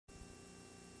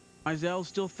Mizell's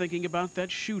still thinking about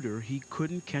that shooter he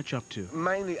couldn't catch up to.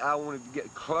 Mainly, I wanted to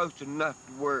get close enough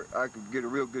to where I could get a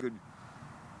real good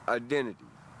identity,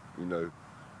 you know,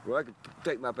 where I could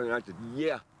take my pen and I said,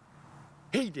 yeah,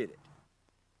 he did it.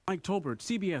 Mike Tolbert,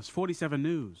 CBS 47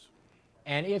 News.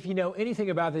 And if you know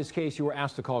anything about this case, you were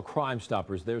asked to call Crime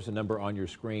Stoppers. There's a number on your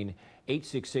screen,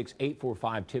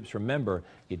 866-845-TIPS. Remember,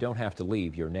 you don't have to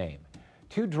leave your name.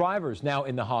 2 drivers now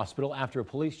in the hospital after a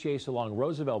police chase along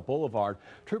Roosevelt Boulevard.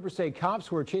 Troopers say cops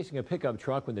were chasing a pickup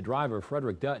truck when the driver,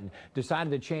 Frederick Dutton,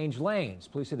 decided to change lanes.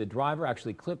 Police say the driver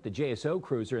actually clipped the JSO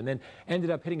cruiser and then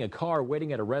ended up hitting a car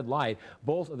waiting at a red light.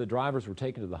 Both of the drivers were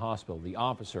taken to the hospital. The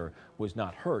officer was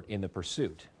not hurt in the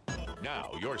pursuit.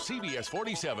 Now, your CBS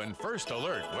 47 First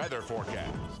Alert weather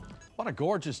forecast. What a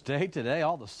gorgeous day today.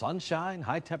 All the sunshine,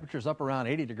 high temperatures up around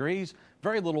 80 degrees,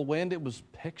 very little wind. It was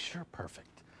picture perfect.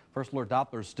 First Alert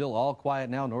Doppler is still all quiet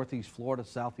now. Northeast Florida,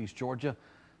 southeast Georgia.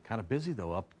 Kind of busy,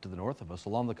 though, up to the north of us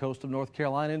along the coast of North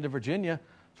Carolina into Virginia.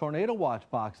 Tornado watch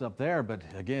box up there. But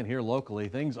again, here locally,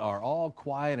 things are all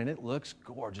quiet and it looks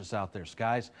gorgeous out there.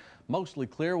 Skies mostly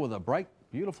clear with a bright,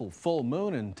 beautiful full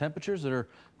moon and temperatures that are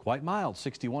quite mild.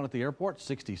 61 at the airport,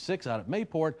 66 out at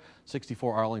Mayport,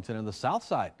 64 Arlington and the south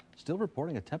side. Still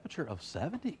reporting a temperature of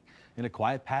 70. In a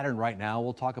quiet pattern right now.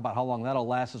 We'll talk about how long that'll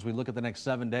last as we look at the next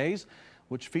 7 days,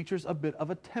 which features a bit of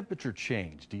a temperature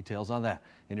change. Details on that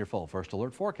in your full First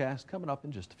Alert forecast coming up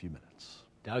in just a few minutes.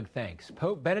 Doug, thanks.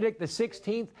 Pope Benedict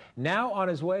XVI now on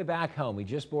his way back home. He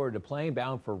just boarded a plane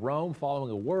bound for Rome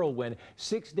following a whirlwind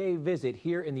 6-day visit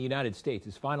here in the United States.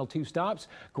 His final 2 stops,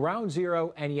 Ground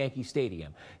Zero and Yankee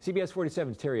Stadium. CBS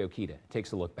 47's Terry Okita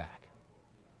takes a look back.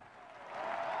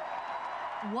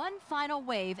 One final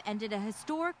wave ended a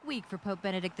historic week for Pope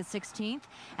Benedict XVI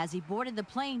as he boarded the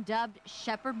plane dubbed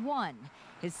Shepherd 1.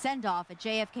 His send-off at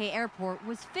JFK Airport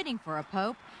was fitting for a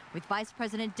pope, with Vice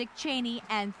President Dick Cheney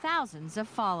and thousands of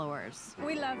followers.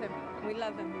 We love him. We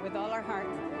love him with all our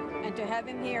hearts. And to have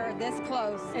him here this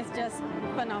close is just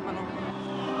phenomenal.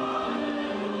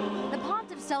 The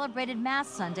pontiff celebrated Mass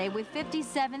Sunday with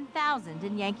 57,000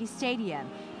 in Yankee Stadium.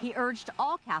 He urged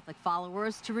all Catholic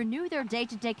followers to renew their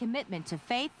day-to-day commitment to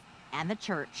faith and the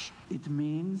church. It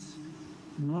means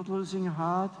not losing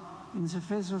heart in the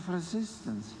face of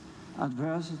resistance,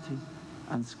 adversity,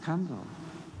 and scandal.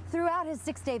 Throughout his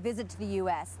 6-day visit to the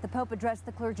U.S., the Pope addressed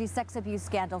the clergy sex abuse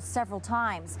scandal several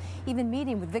times, even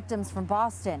meeting with victims from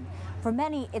Boston. For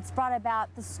many, it's brought about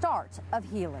the start of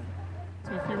healing.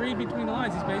 So if you read between the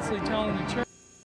lines, he's basically telling the church